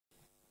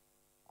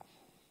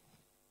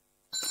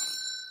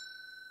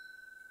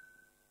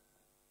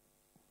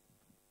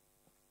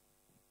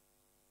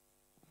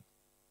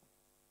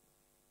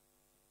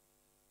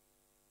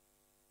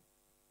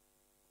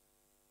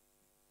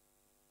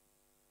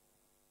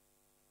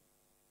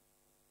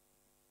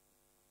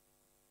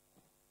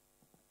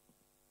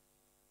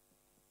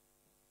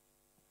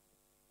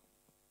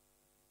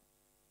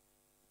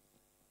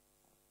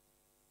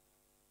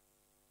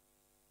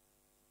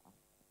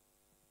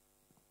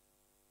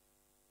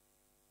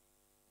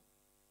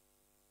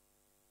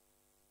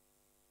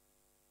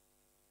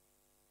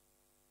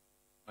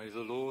May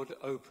the Lord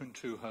open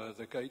to her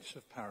the gates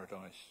of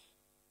paradise,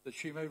 that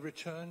she may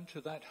return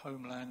to that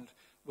homeland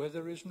where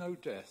there is no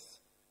death,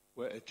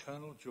 where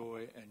eternal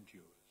joy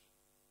endures.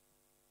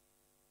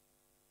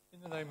 In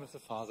the name of the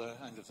Father,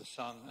 and of the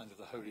Son, and of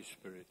the Holy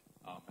Spirit.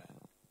 Amen.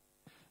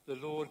 The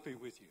Lord be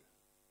with you.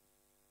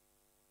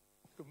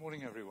 Good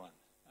morning, everyone,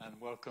 and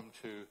welcome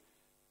to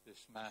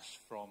this Mass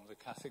from the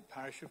Catholic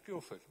Parish of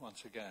Guildford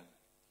once again.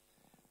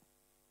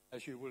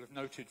 As you will have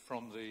noted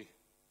from the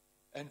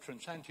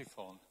entrance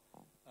antiphon,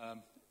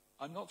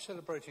 I'm not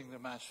celebrating the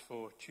Mass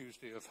for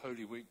Tuesday of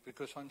Holy Week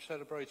because I'm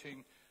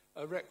celebrating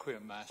a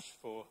Requiem Mass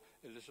for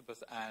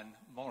Elizabeth Ann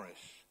Morris,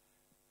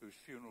 whose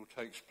funeral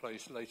takes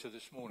place later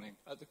this morning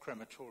at the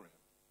crematorium.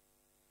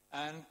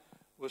 Anne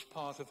was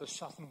part of a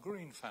Sutton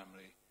Green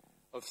family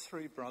of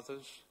 3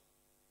 brothers,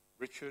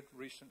 Richard,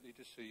 recently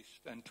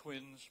deceased, and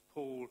twins,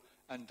 Paul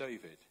and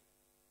David.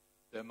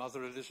 Their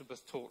mother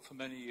Elizabeth taught for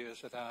many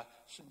years at our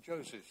St.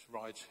 Joseph's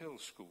Rides Hill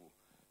School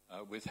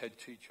with head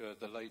teacher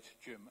the late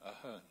Jim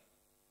Ahern.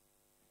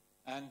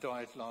 Anne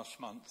died last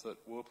month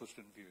at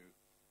Worplesdon View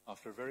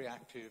after a very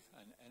active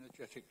and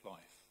energetic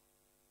life.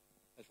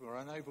 As we're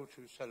unable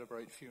to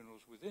celebrate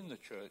funerals within the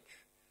church,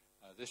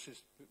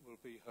 will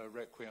be her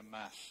Requiem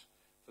Mass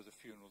for the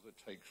funeral that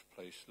takes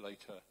place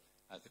later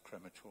at the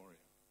crematorium.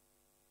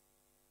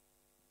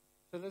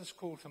 So let us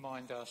call to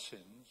mind our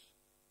sins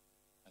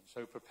and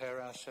so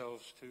prepare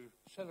ourselves to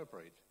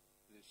celebrate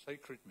these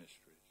sacred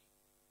mysteries.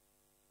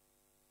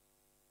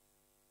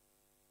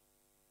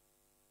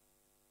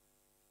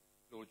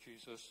 Lord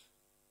Jesus,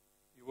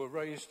 you were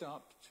raised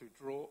up to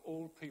draw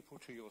all people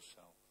to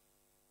yourself.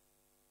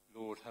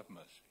 Lord, have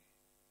mercy.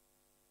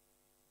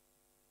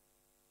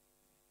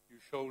 You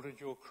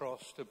shouldered your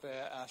cross to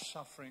bear our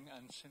suffering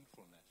and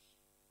sinfulness.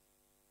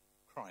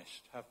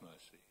 Christ, have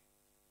mercy.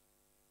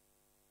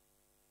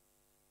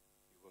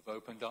 You have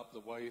opened up the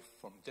way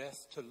from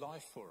death to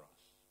life for us.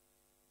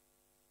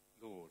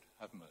 Lord,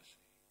 have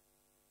mercy.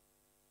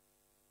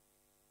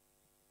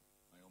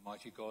 May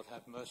Almighty God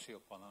have mercy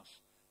upon us,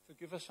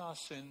 forgive us our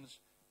sins,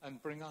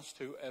 and bring us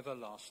to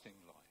everlasting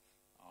life.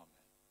 Amen.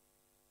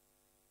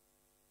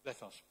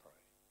 Let us pray.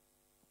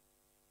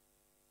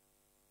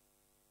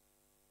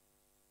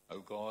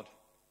 O God,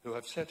 who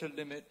have set a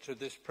limit to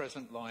this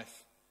present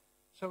life,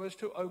 so as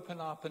to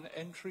open up an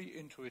entry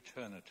into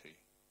eternity,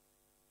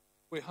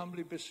 we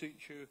humbly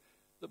beseech you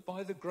that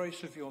by the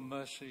grace of your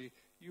mercy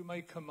you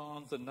may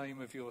command the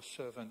name of your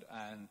servant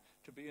Anne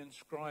to be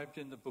inscribed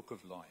in the book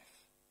of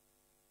life.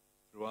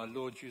 Through our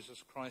Lord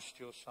Jesus Christ,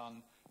 your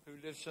Son, who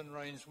lives and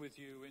reigns with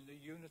you in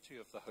the unity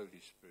of the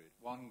Holy Spirit,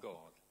 one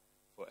God,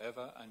 for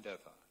ever and ever.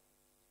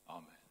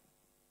 Amen.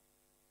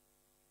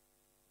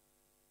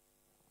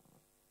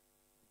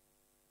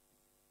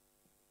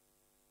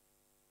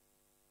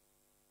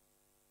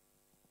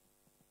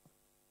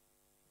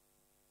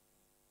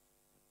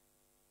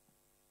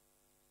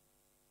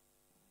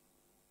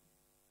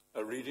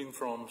 A reading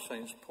from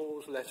St.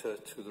 Paul's letter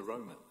to the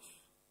Romans.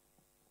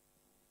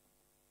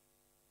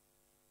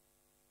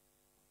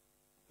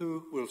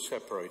 Who will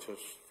separate us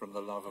from the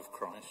love of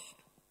Christ?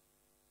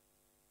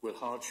 Will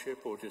hardship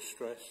or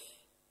distress,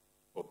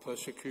 or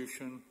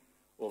persecution,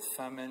 or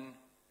famine,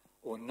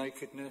 or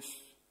nakedness,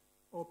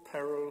 or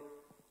peril,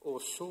 or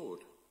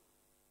sword?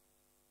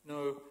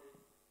 No,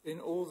 in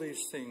all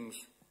these things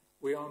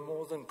we are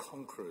more than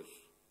conquerors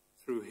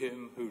through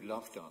him who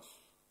loved us.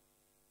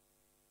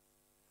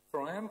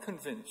 For I am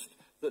convinced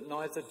that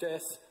neither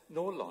death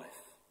nor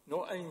life,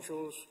 nor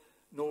angels,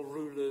 nor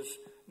rulers,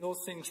 nor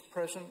things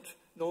present,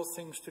 nor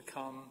things to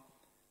come,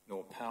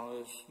 nor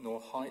powers, nor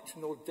height,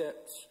 nor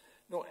depths,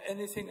 nor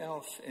anything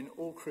else in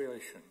all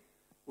creation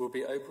will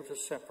be able to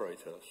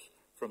separate us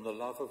from the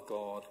love of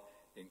God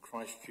in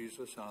Christ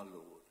Jesus our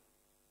Lord.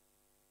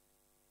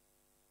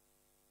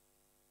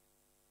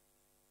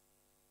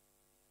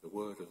 The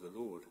word of the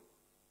Lord.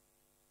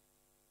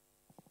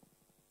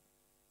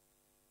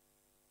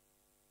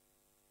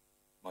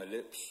 My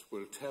lips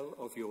will tell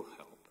of your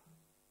help.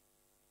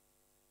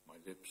 My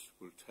lips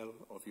will tell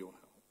of your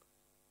help.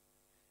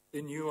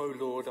 In you, O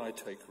Lord, I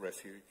take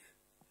refuge.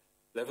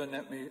 Never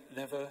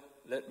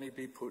let me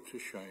be put to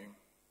shame.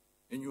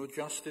 In your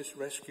justice,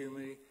 rescue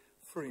me,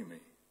 free me.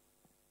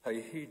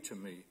 Pay heed to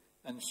me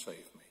and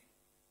save me.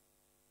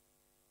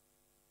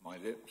 My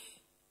lips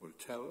will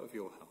tell of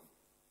your help.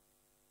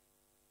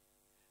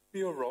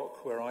 Be a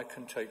rock where I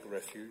can take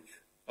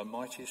refuge, a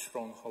mighty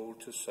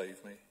stronghold to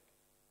save me.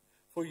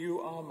 For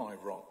you are my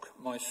rock,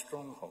 my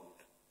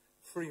stronghold.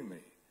 Free me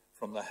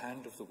from the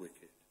hand of the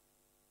wicked.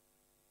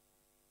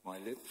 My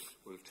lips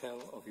will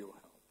tell of your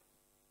help.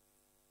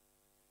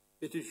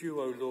 It is you,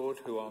 O Lord,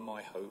 who are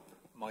my hope,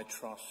 my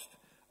trust.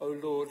 O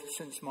Lord,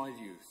 since my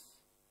youth,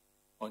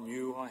 on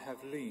you I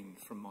have leaned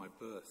from my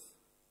birth.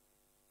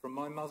 From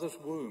my mother's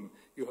womb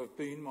you have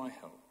been my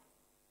help.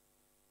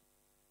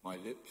 My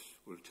lips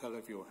will tell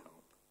of your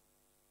help.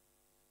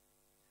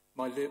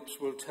 My lips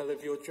will tell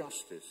of your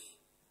justice,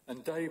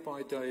 and day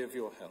by day of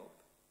your help.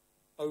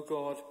 O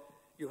God,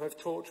 you have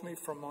taught me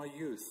from my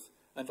youth,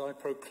 and I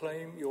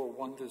proclaim your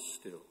wonders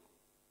still.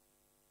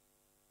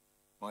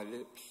 My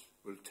lips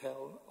will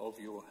tell of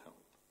your help.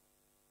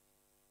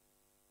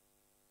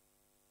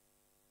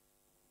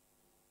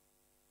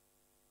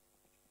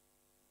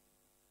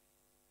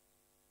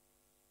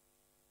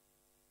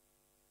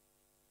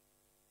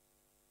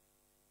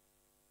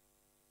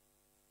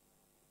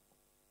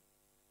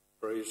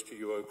 Praise to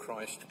you, O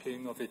Christ,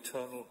 King of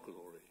eternal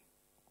glory.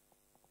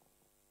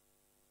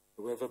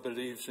 Whoever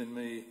believes in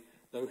me,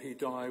 though he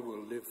die,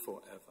 will live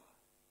forever.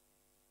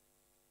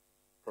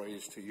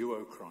 Praise to you,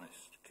 O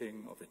Christ,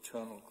 King of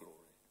eternal glory.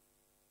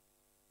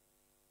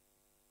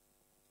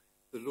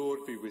 The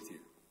Lord be with you.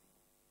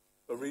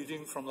 A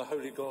reading from the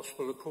Holy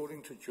Gospel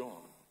according to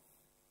John.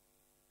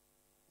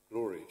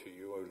 Glory to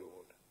you, O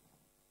Lord.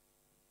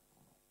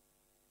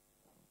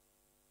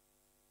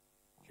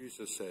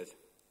 Jesus said,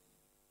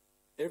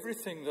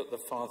 "Everything that the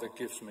Father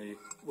gives me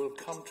will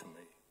come to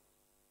me,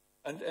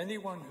 and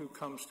anyone who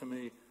comes to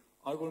me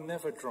I will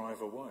never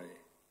drive away.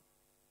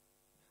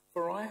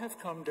 For I have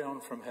come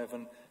down from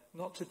heaven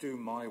not to do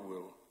my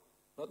will,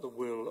 but the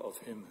will of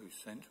him who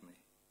sent me.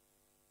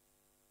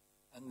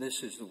 And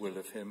this is the will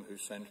of him who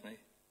sent me,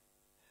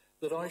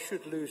 that I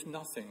should lose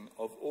nothing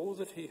of all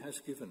that he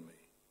has given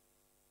me,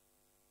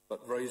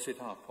 but raise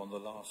it up on the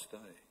last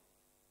day.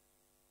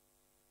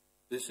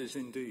 This is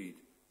indeed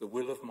the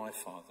will of my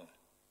Father,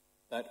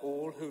 that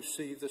all who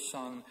see the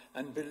Son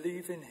and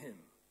believe in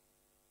him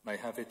may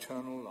have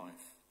eternal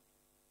life,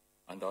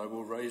 and I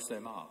will raise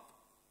them up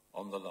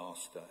on the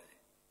last day."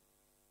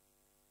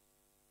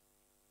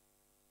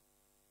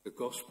 The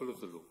Gospel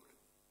of the Lord.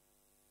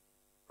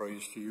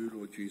 Praise to you,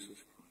 Lord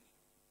Jesus Christ.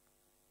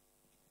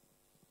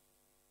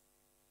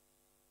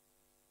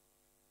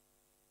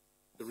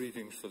 The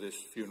readings for this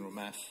funeral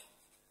mass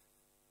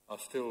are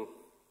still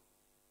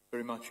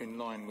very much in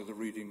line with the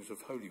readings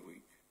of Holy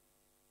Week.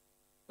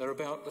 They're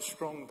about the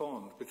strong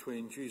bond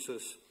between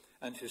Jesus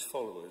and his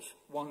followers,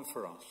 won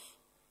for us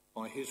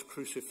by his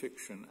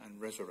crucifixion and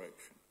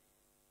resurrection.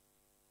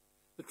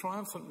 The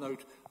triumphant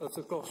note of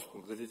the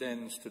Gospel that it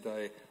ends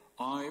today,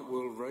 "I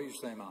will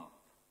raise them up."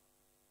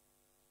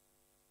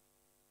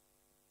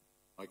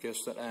 I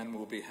guess that Anne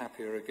will be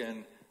happier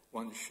again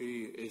once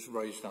she is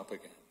raised up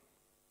again,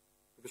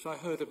 because I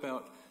heard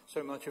about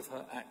so much of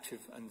her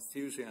active,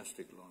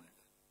 enthusiastic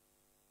life,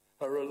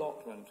 her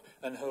allotment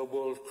and her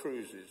world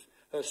cruises,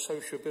 her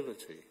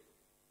sociability.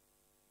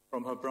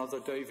 From her brother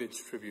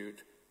David's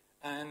tribute,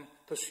 Anne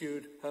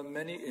pursued her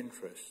many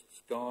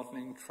interests,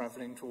 gardening,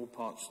 travelling to all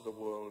parts of the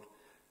world.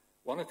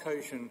 One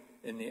occasion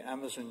in the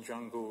Amazon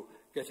jungle,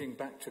 getting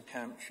back to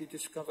camp, she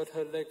discovered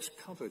her legs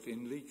covered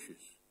in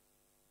leeches.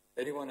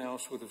 Anyone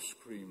else would have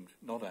screamed,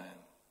 not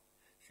Anne.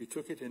 She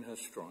took it in her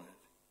stride.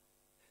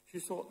 She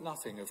thought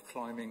nothing of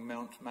climbing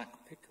Mount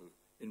Macpico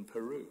in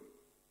Peru.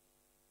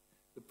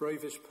 The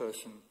bravest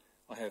person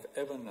I have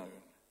ever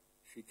known,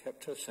 she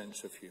kept her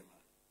sense of humour.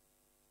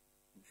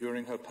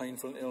 During her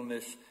painful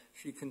illness,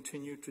 she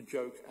continued to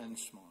joke and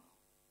smile.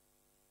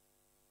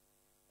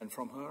 And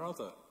from her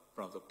other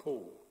brother,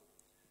 Paul,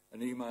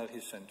 an email he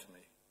sent to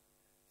me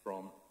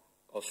from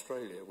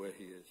Australia, where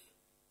he is.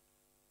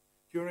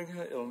 During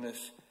her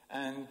illness,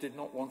 Anne did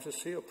not want to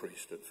see a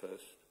priest at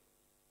first.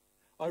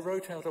 I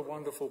wrote out a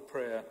wonderful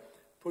prayer,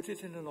 put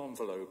it in an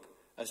envelope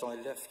as I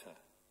left her,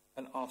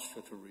 and asked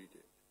her to read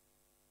it.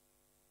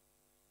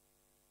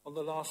 On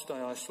the last day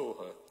I saw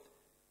her,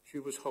 she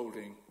was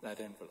holding that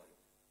envelope.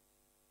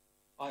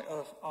 I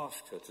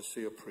asked her to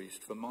see a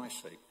priest for my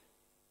sake.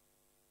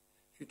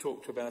 She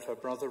talked about her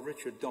brother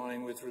Richard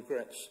dying with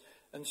regrets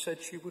and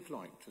said she would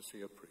like to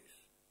see a priest.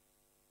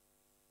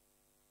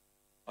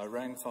 I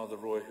rang Father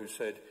Roy, who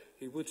said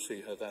he would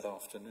see her that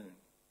afternoon.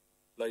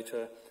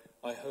 Later,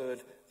 I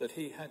heard that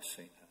he had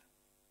seen her.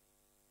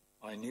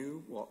 I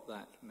knew what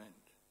that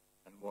meant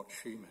and what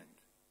she meant.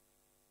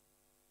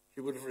 She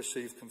would have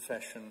received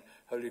confession,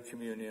 Holy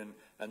Communion,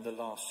 and the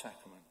last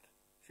sacrament.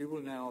 She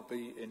will now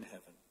be in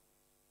heaven.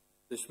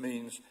 This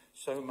means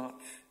so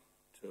much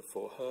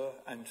for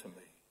her and to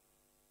me.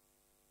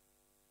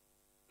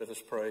 Let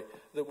us pray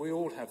that we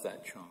all have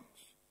that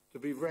chance to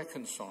be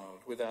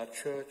reconciled with our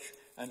church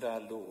and our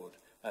Lord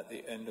at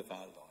the end of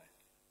our life.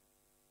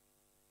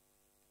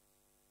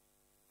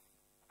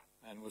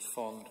 Anne was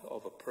fond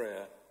of a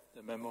prayer,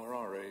 the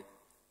Memorare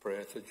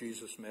prayer to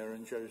Jesus, Mary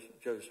and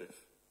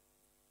Joseph.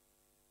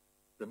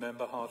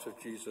 Remember, Heart of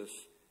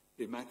Jesus,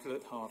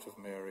 Immaculate Heart of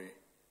Mary,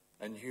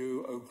 and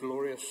you, O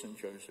glorious St.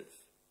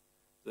 Joseph,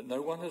 that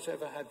no one has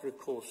ever had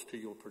recourse to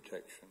your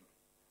protection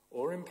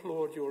or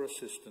implored your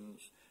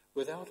assistance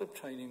without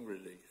obtaining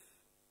relief.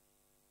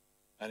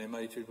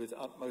 Animated with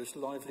utmost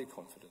lively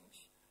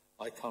confidence,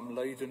 I come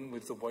laden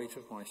with the weight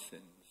of my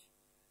sins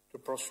to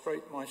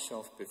prostrate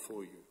myself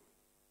before you.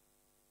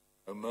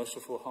 O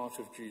merciful Heart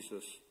of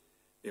Jesus,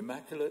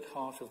 Immaculate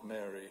Heart of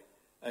Mary,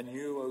 and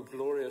you, O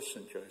glorious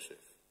St.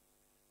 Joseph,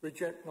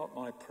 reject not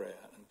my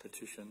prayer and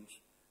petitions,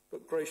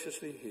 but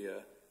graciously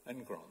hear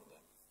and grant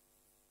them.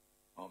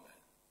 Amen.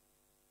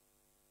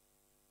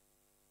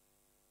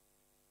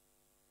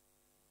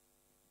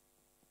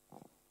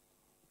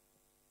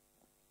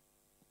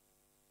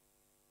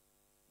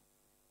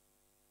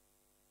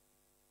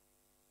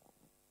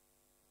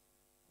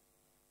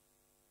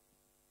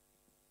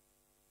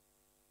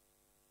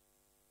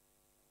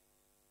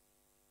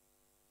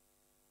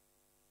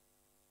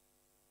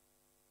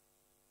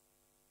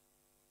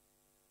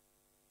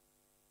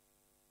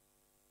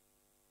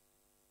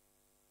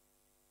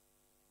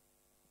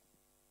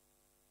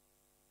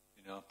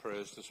 In our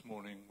prayers this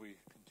morning, we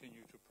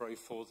continue to pray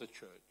for the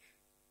church,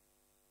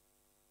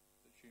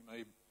 that she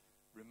may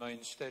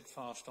remain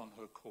steadfast on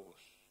her course,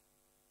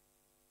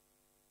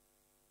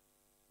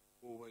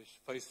 always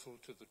faithful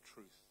to the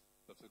truth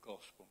of the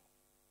gospel,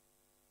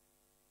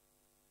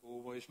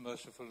 always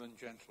merciful and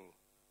gentle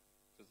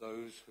to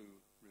those who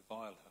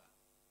revile her,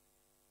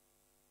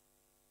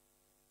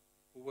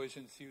 always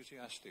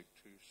enthusiastic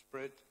to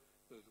spread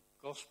the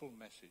gospel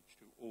message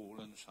to all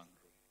and sundry.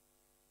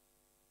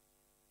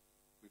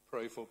 We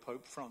pray for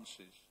Pope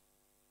Francis,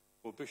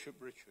 for Bishop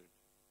Richard,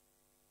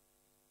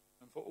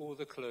 and for all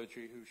the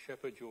clergy who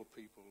shepherd your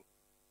people,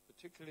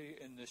 particularly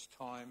in this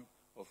time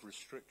of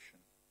restriction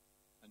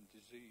and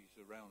disease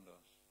around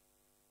us.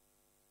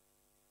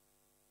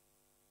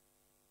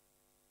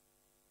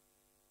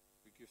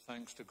 We give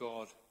thanks to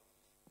God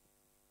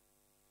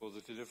for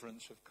the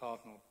deliverance of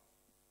Cardinal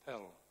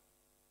Pell,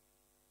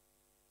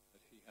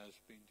 that he has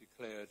been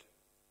declared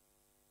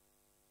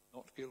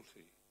not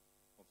guilty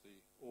of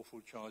the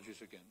awful charges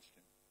against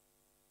him.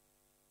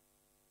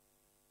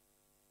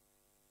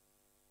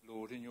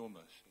 Lord, in your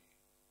mercy,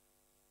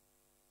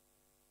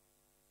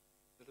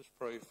 let us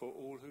pray for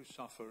all who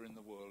suffer in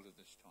the world at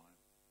this time,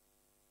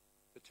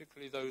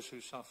 particularly those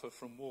who suffer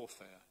from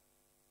warfare,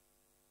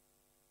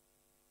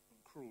 from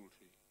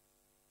cruelty,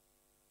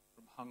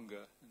 from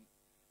hunger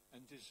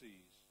and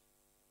disease.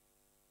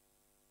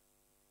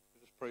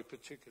 Let us pray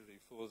particularly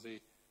for the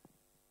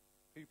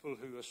people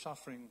who are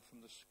suffering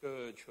from the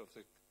scourge of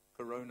the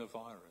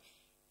coronavirus,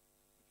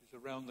 which is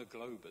around the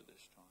globe at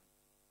this time.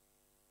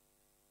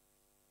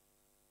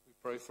 We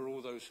pray for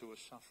all those who are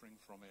suffering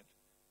from it.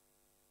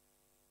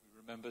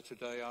 We remember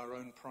today our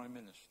own Prime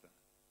Minister.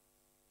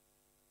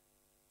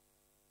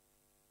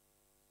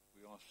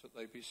 We ask that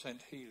they be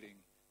sent healing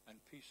and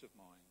peace of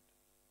mind.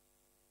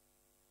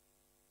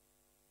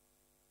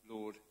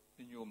 Lord,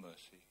 in your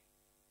mercy.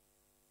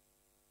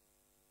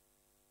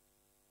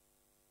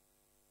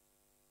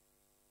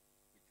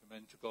 We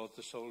commend to God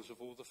the souls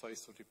of all the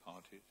faithful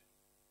departed.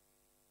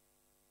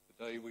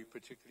 Today we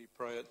particularly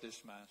pray at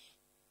this Mass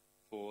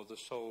for the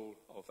soul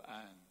of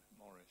Anne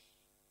Morris.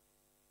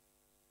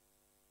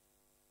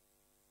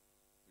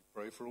 We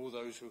pray for all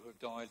those who have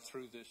died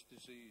through this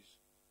disease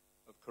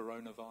of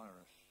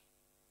coronavirus.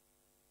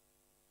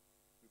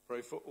 We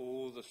pray for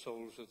all the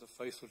souls of the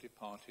faithful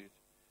departed,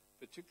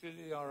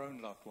 particularly our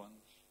own loved ones.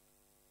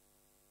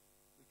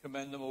 We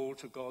commend them all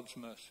to God's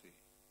mercy.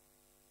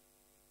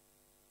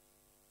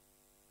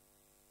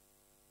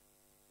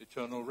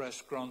 Eternal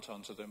rest grant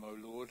unto them, O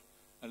Lord,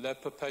 and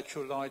let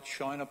perpetual light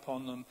shine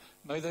upon them.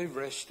 May they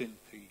rest in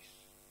peace.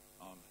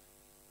 Amen.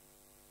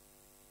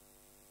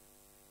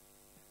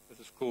 Let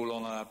us call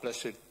on our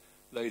Blessed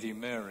Lady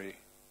Mary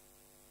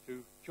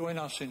to join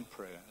us in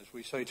prayer as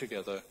we say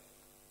together,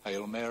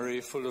 Hail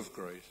Mary, full of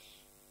grace,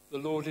 the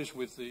Lord is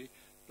with thee.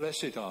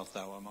 Blessed art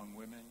thou among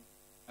women,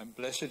 and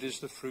blessed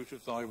is the fruit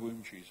of thy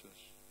womb,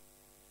 Jesus.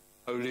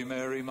 Holy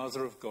Mary,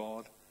 Mother of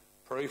God,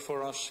 pray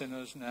for us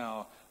sinners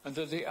now and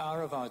at the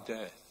hour of our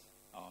death.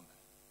 Amen.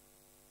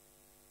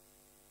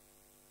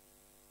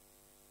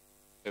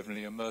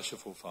 Heavenly and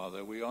merciful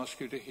Father, we ask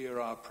you to hear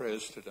our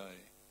prayers today,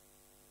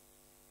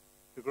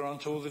 to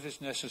grant all that is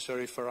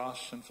necessary for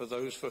us and for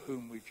those for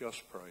whom we've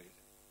just prayed,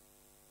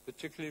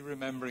 particularly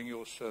remembering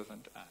your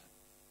servant Anne.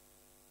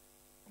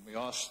 And we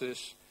ask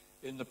this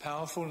in the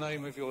powerful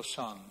name of your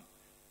Son,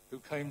 who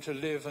came to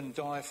live and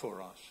die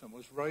for us and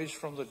was raised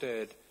from the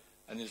dead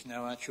and is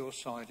now at your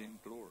side in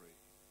glory,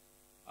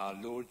 our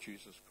Lord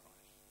Jesus Christ.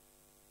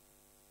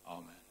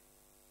 Amen.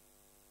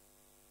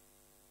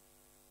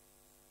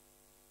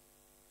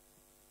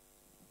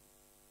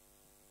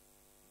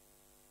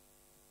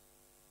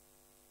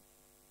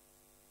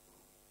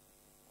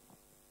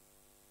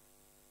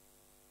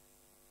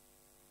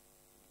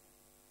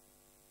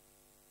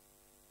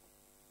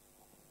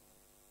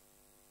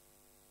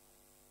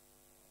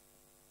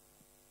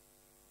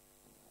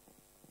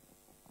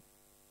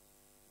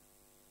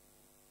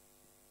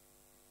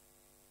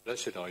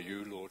 Blessed are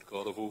you, Lord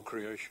God of all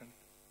creation,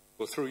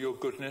 for through your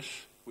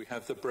goodness we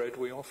have the bread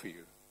we offer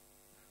you.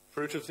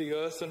 Fruit of the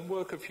earth and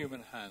work of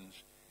human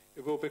hands,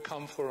 it will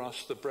become for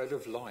us the bread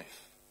of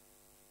life.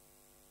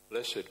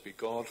 Blessed be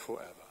God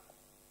forever.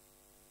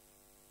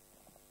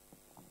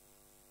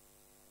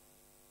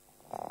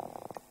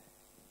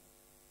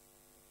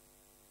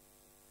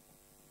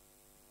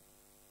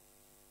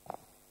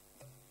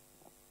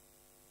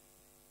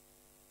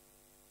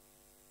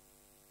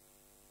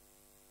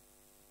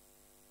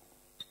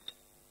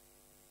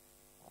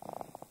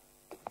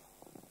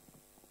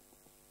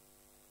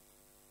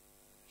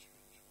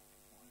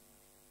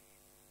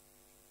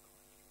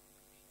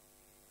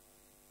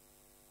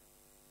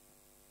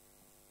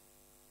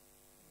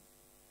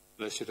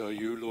 Blessed are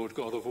you, Lord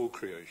God of all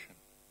creation,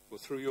 for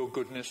through your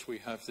goodness we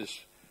have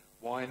this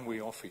wine we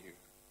offer you,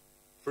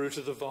 fruit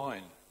of the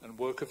vine and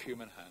work of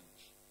human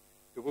hands.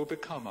 It will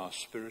become our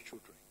spiritual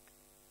drink.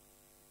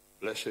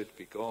 Blessed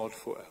be God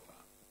forever.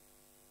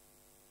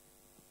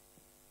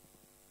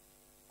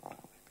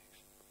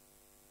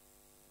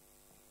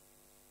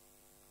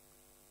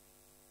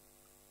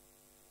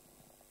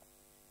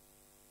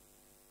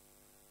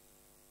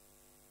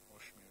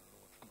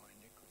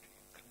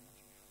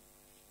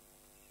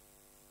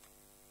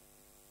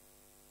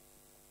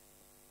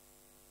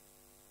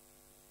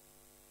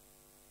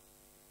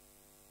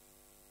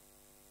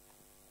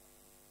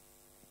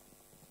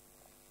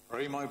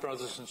 Pray, my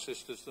brothers and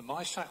sisters, that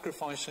my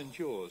sacrifice and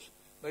yours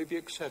may be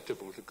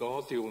acceptable to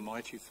God, the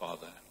Almighty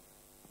Father.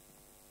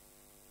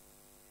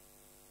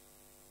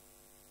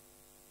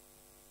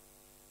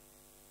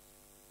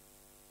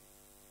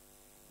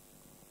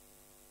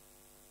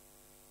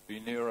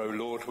 Be near, O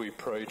Lord, we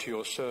pray, to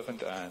your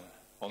servant Anne,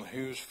 on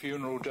whose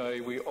funeral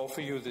day we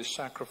offer you this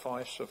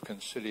sacrifice of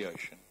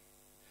conciliation,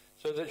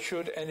 so that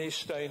should any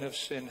stain of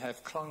sin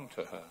have clung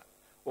to her,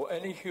 or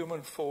any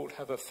human fault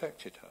have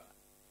affected her,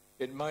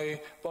 it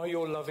may, by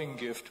your loving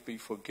gift, be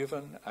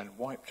forgiven and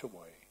wiped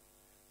away,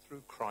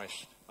 through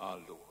Christ our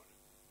Lord.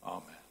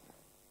 Amen.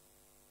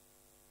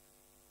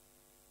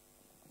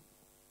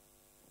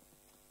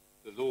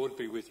 The Lord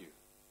be with you.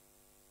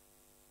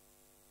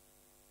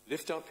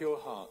 Lift up your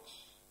hearts.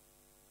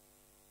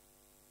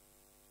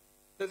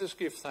 Let us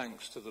give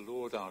thanks to the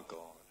Lord our God.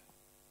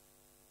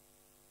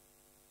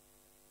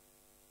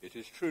 It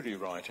is truly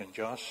right and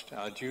just,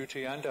 our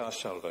duty and our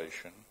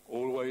salvation,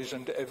 always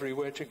and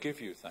everywhere to give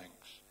you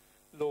thanks,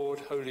 Lord,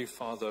 Holy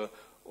Father,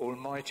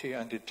 Almighty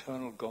and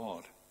eternal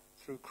God,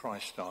 through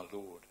Christ our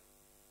Lord.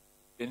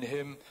 In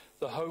him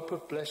the hope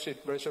of blessed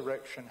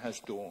resurrection has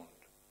dawned,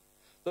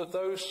 that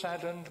those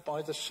saddened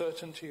by the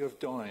certainty of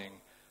dying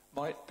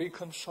might be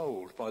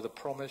consoled by the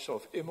promise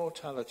of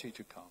immortality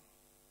to come.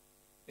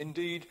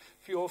 Indeed,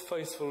 for your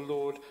faithful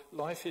Lord,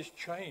 life is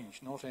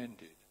changed, not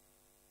ended.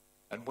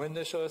 And when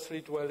this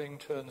earthly dwelling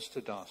turns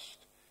to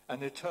dust,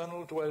 an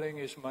eternal dwelling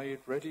is made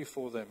ready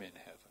for them in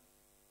heaven.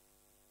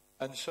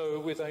 And so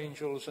with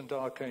angels and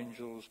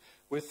archangels,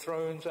 with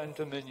thrones and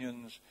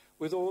dominions,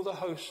 with all the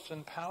hosts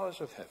and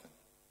powers of heaven,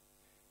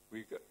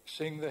 we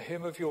sing the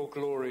hymn of your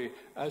glory,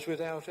 as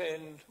without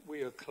end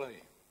we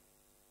acclaim.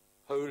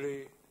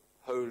 Holy,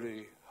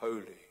 holy,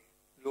 holy,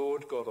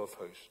 Lord God of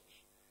hosts.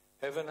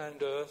 Heaven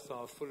and earth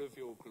are full of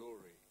your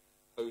glory.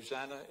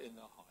 Hosanna in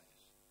the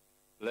highest.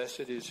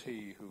 Blessed is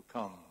he who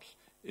comes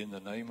in the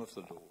name of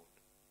the Lord.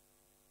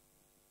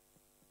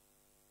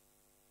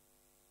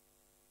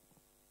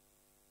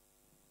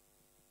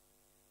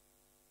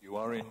 You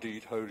are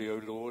indeed holy,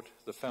 O Lord,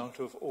 the fount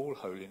of all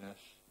holiness.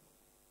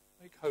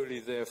 Make holy,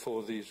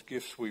 therefore, these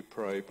gifts, we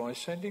pray, by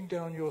sending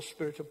down your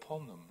Spirit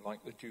upon them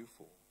like the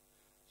dewfall,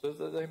 so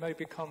that they may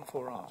become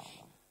for us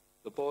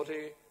the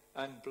body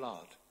and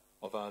blood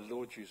of our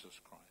Lord Jesus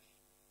Christ.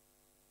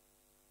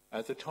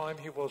 At the time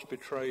he was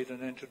betrayed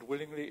and entered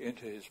willingly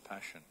into his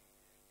passion,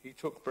 he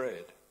took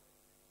bread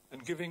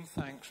and, giving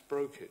thanks,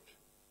 broke it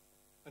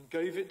and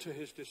gave it to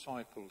his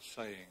disciples,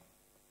 saying,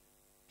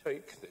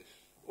 "Take this,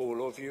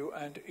 all of you,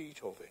 and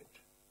eat of it,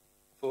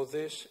 for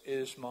this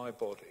is my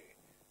body,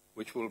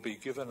 which will be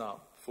given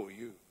up for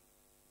you."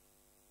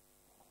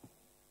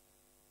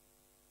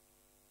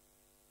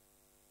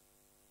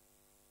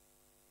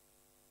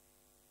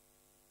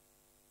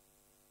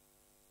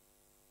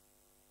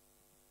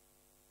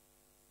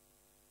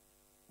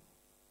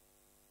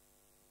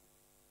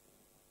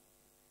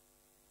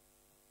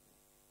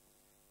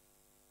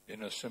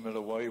 In a similar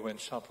way, when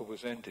supper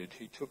was ended,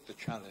 he took the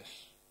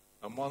chalice,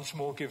 and once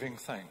more giving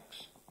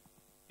thanks,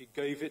 he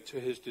gave it to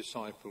his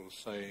disciples,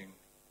 saying,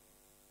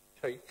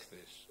 "Take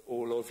this,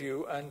 all of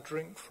you, and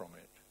drink from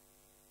it,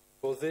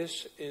 for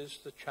this is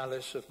the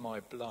chalice of my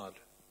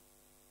blood,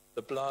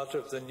 the blood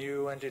of the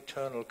new and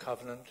eternal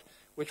covenant,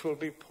 which will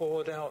be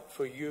poured out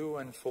for you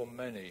and for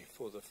many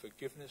for the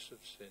forgiveness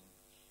of sins.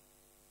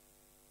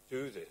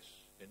 Do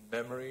this in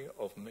memory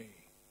of me."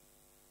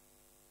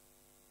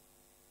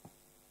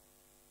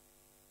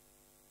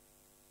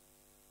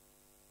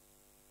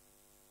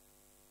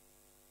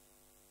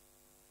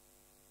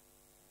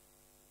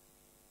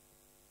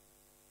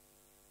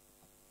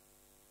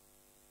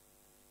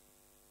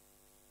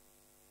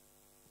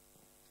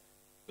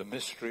 The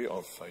mystery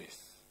of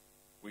faith.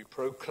 We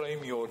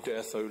proclaim your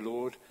death, O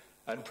Lord,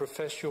 and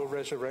profess your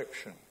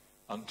resurrection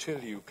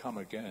until you come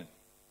again.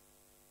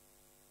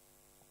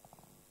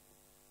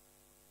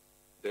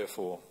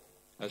 Therefore,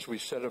 as we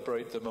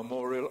celebrate the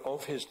memorial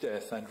of his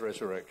death and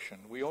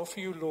resurrection, we offer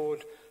you,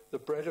 Lord, the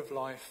bread of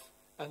life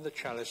and the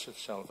chalice of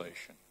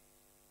salvation,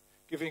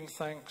 giving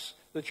thanks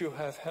that you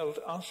have held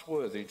us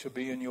worthy to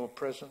be in your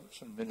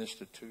presence and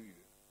minister to you.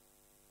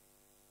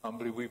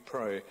 Humbly we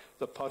pray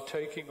that,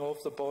 partaking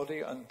of the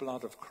body and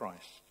blood of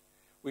Christ,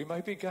 we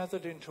may be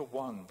gathered into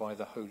one by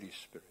the Holy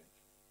Spirit.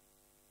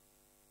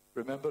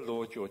 Remember,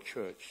 Lord, your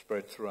church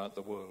spread throughout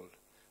the world,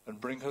 and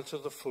bring her to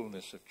the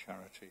fullness of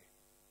charity,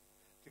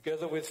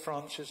 together with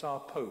Francis our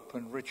Pope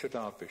and Richard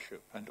our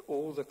Bishop and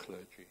all the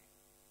clergy.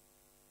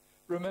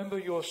 Remember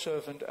your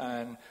servant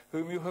Anne,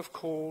 whom you have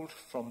called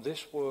from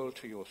this world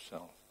to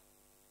yourself.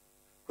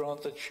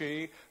 Grant that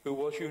she, who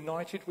was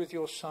united with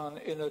your Son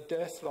in a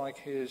death like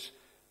his,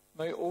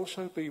 may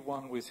also be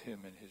one with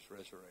him in his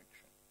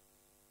resurrection.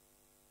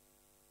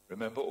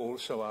 Remember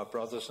also our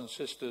brothers and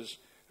sisters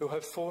who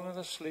have fallen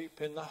asleep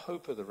in the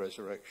hope of the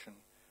resurrection,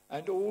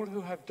 and all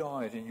who have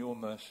died in your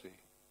mercy.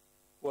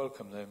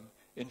 Welcome them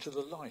into the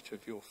light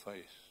of your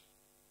face.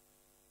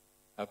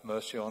 Have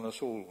mercy on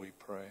us all, we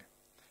pray,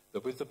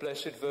 that with the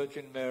Blessed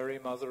Virgin Mary,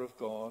 Mother of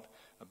God,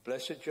 and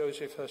blessed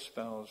Joseph, her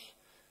spouse,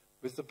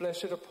 with the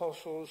blessed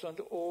apostles and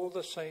all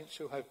the saints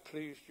who have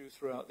pleased you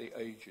throughout the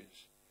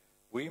ages,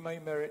 we may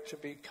merit to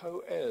be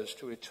co-heirs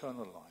to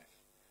eternal life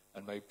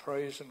and may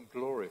praise and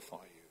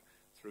glorify you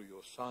through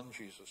your Son,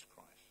 Jesus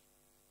Christ.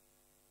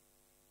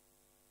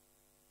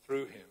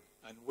 Through him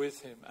and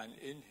with him and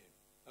in him,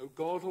 O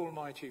God,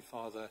 Almighty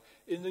Father,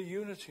 in the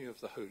unity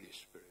of the Holy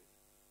Spirit,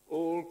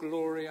 all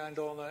glory and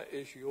honour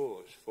is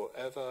yours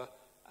forever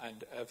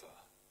and ever.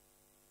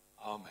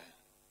 Amen.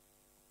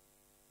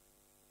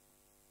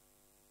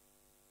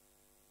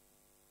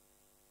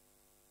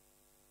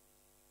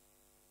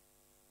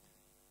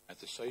 At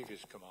the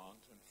Saviour's command,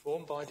 and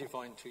formed by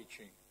divine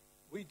teaching,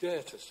 we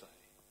dare to say,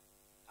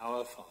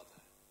 Our Father,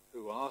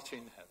 who art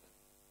in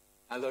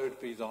heaven, hallowed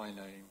be thy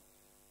name.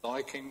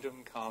 Thy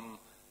kingdom come,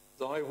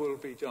 thy will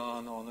be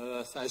done on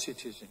earth as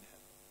it is in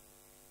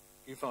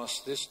heaven. Give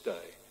us this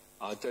day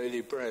our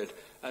daily bread,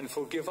 and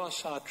forgive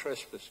us our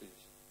trespasses,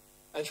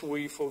 as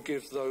we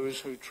forgive those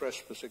who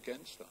trespass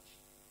against us.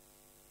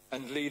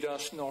 And lead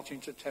us not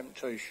into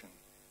temptation,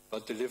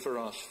 but deliver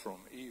us from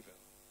evil.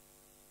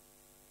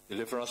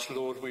 Deliver us,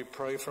 Lord, we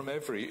pray, from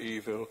every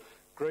evil.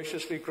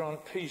 Graciously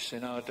grant peace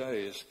in our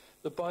days,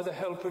 that by the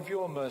help of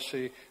your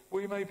mercy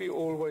we may be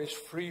always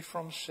free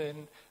from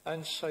sin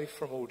and safe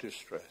from all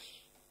distress,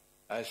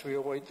 as we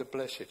await the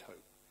blessed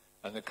hope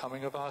and the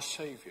coming of our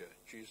Saviour,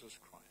 Jesus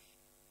Christ.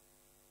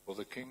 For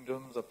the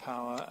kingdom, the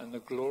power, and the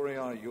glory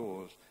are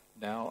yours,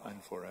 now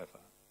and forever.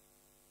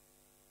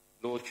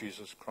 Lord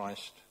Jesus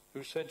Christ,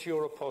 who said to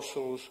your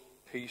apostles,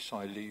 Peace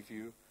I leave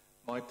you,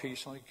 my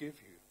peace I give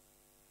you.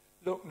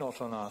 Look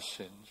not on our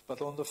sins,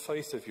 but on the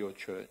faith of your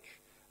church,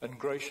 and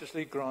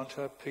graciously grant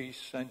her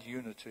peace and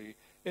unity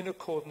in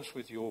accordance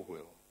with your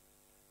will,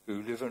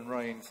 who live and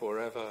reign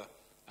forever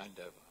and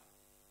ever.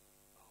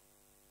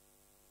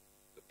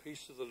 The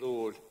peace of the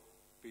Lord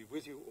be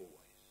with you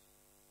always.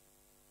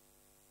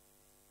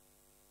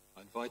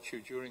 I invite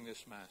you during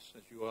this Mass,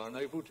 as you are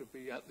unable to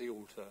be at the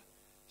altar,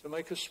 to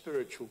make a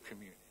spiritual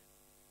communion.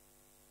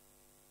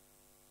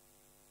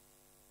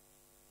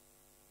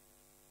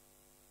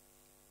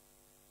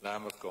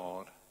 Lamb of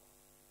God,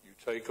 you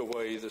take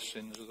away the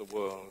sins of the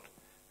world,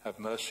 have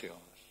mercy on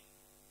us.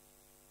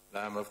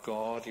 Lamb of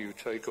God, you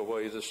take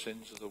away the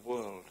sins of the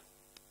world,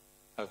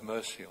 have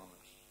mercy on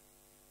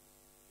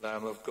us.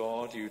 Lamb of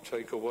God, you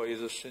take away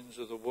the sins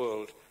of the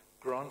world,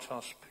 grant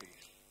us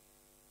peace.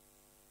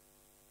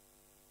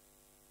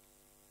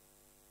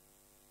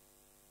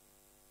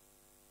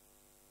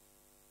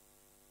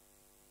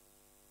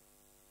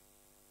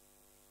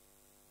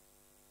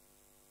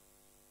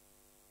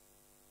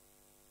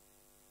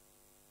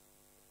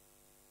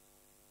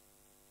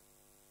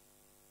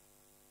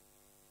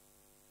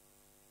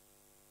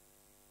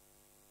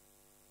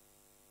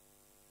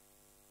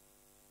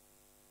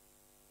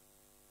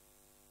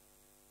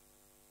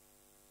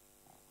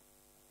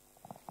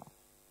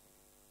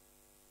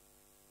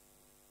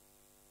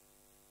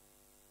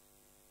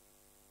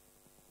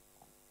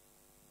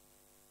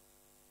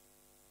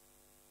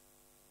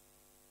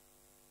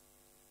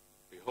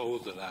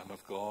 Behold the Lamb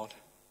of God.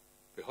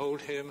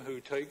 Behold him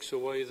who takes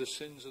away the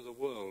sins of the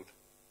world.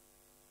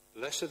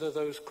 Blessed are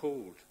those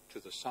called to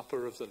the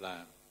supper of the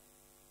Lamb.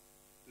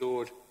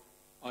 Lord,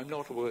 I'm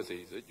not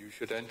worthy that you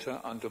should enter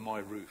under my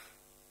roof,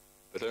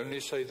 but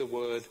only say the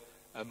word,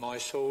 and my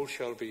soul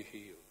shall be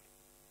healed.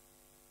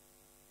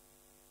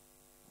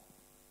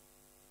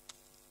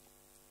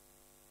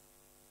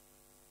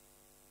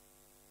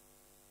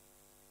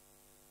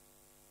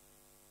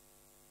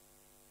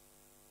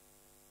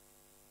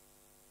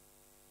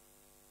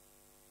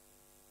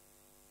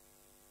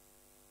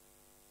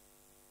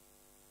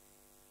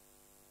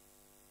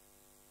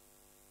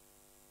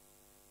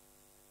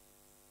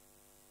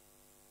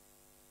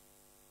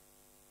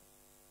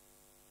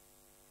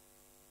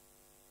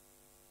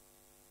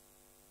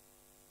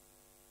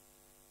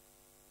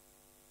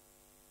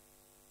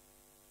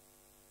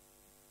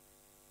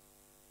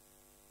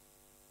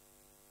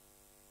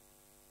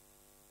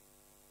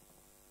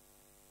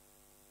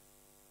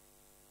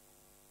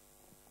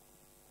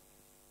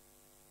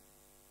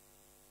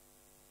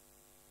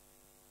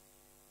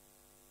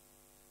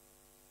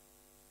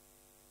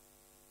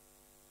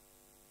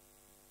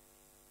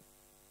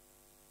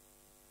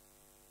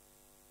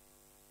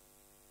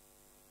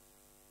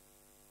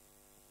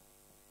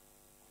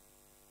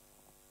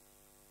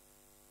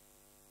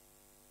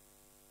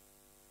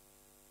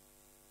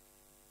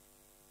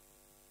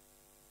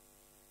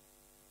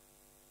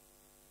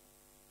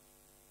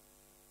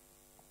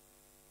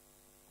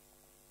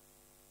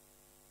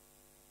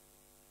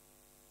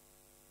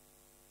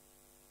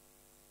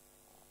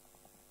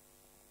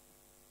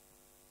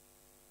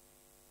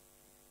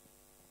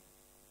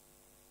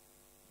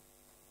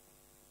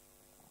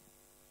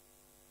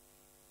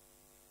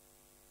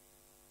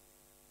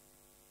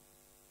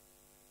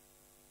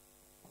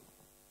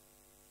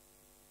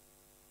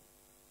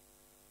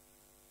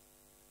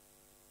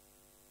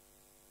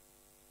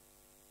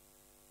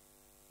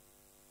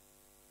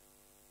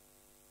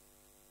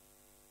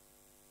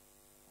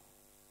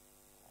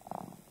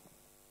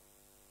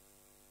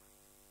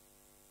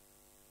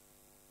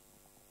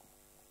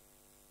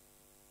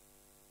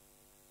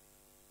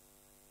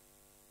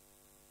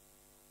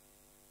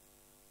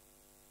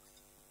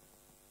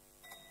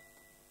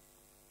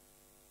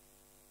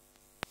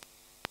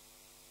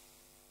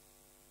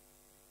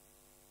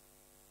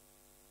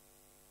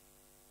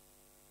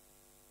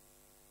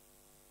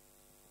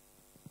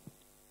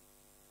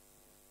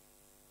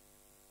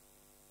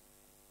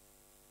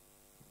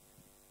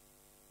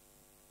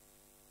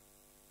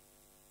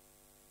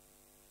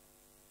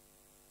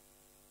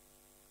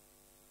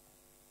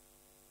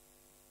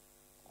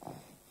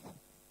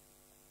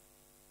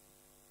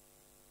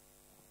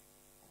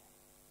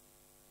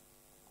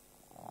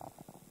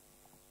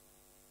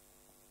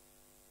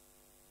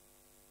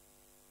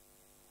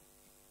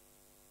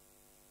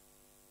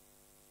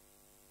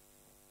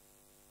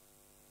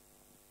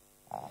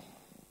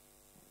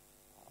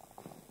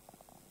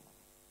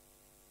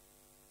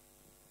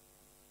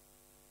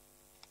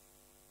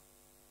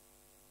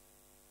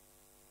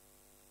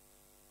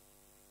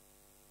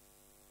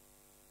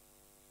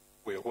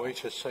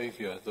 await a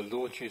Saviour, the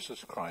Lord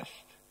Jesus Christ,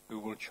 who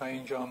will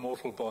change our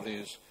mortal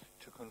bodies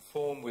to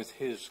conform with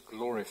his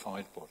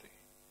glorified body.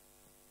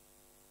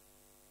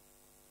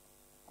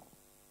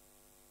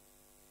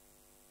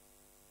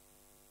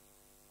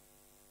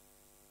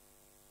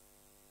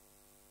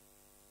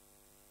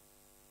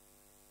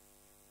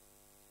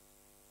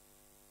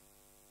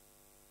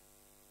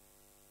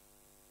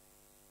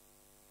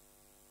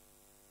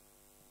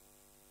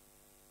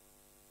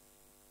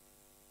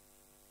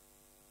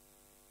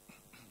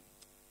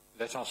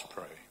 Let us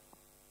pray.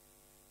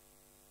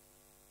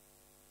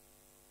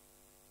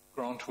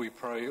 Grant, we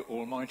pray,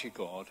 Almighty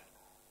God,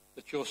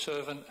 that your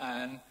servant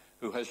Anne,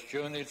 who has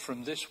journeyed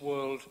from this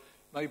world,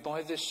 may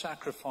by this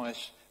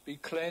sacrifice be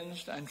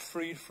cleansed and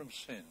freed from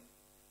sin,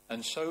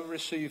 and so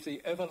receive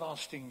the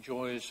everlasting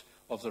joys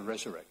of the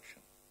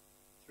resurrection.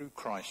 Through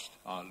Christ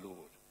our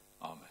Lord.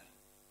 Amen.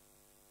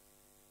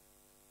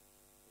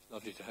 It's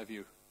lovely to have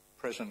you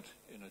present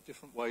in a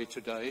different way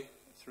today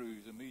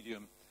through the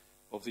medium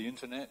of the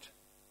internet.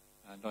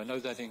 And I know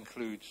that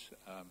includes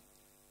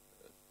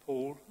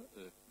Paul,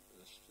 the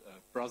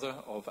brother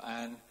of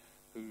Anne,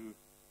 who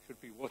should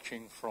be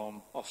watching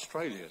from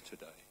Australia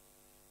today.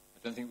 I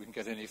don't think we can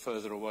get any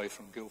further away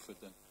from Guildford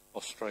than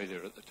Australia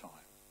at the time.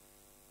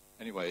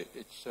 Anyway,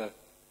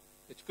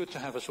 it's good to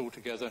have us all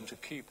together and to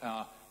keep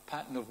our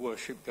pattern of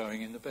worship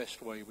going in the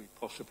best way we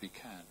possibly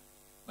can.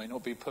 May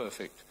not be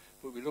perfect,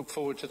 but we look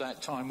forward to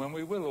that time when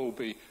we will all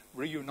be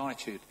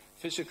reunited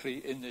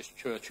physically in this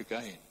church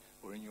again,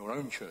 or in your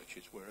own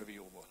churches, wherever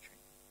you're watching.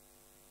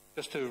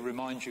 Just to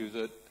remind you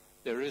that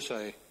there is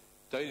a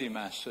daily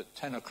Mass at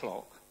 10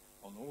 o'clock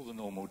on all the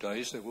normal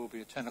days. There will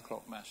be a 10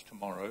 o'clock Mass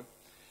tomorrow.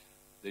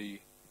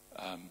 The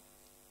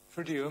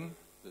Triduum,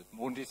 the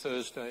Maundy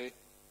Thursday,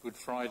 Good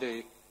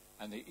Friday,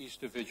 and the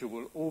Easter Vigil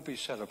will all be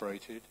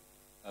celebrated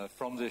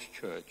from this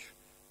church.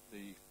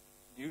 The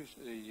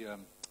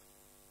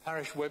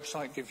parish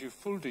website gives you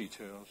full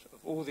details of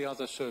all the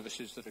other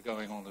services that are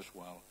going on as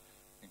well,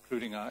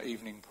 including our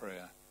evening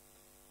prayer.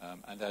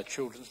 And our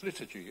children's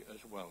liturgy as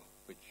well,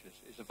 which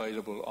is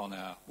available on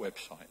our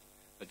website,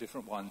 a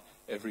different one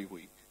every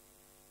week.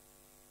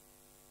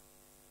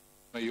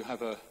 May you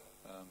have a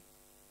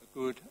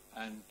good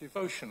and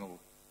devotional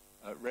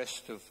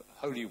rest of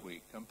Holy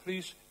Week. And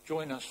please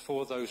join us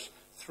for those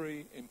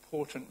three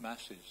important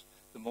Masses,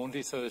 the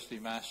Maundy Thursday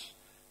Mass,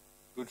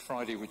 Good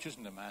Friday, which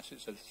isn't a Mass,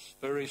 it's a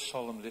very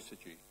solemn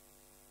liturgy,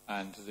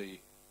 and the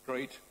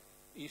great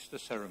Easter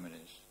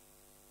ceremonies,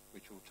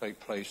 which will take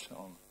place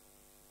on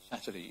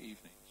Saturday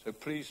evening. So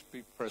please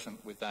be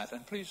present with that,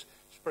 and please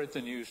spread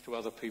the news to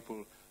other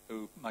people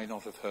who may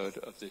not have heard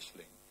of this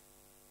link.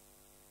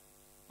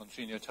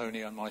 Monsignor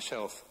Tony and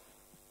myself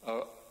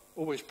are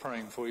always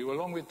praying for you,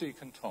 along with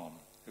Deacon Tom,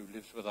 who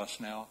lives with us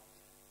now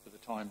for the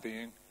time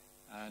being,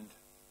 and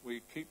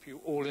we keep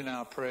you all in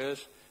our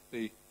prayers.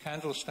 The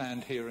candle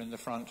stand here in the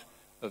front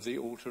of the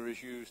altar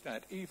is used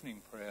at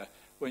evening prayer,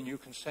 when you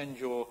can send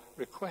your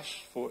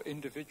requests for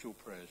individual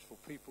prayers, for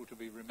people to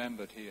be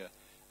remembered here,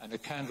 and a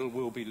candle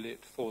will be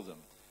lit for them.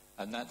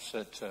 And that's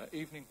at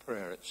evening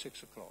prayer at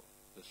 6 o'clock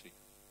this evening.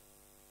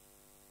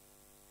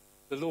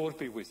 The Lord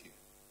be with you.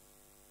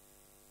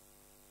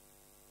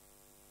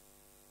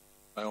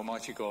 May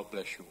Almighty God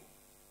bless you all,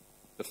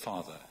 the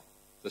Father,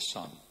 the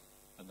Son,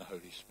 and the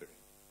Holy Spirit.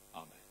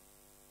 Amen.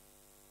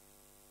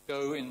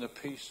 Go in the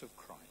peace of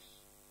Christ.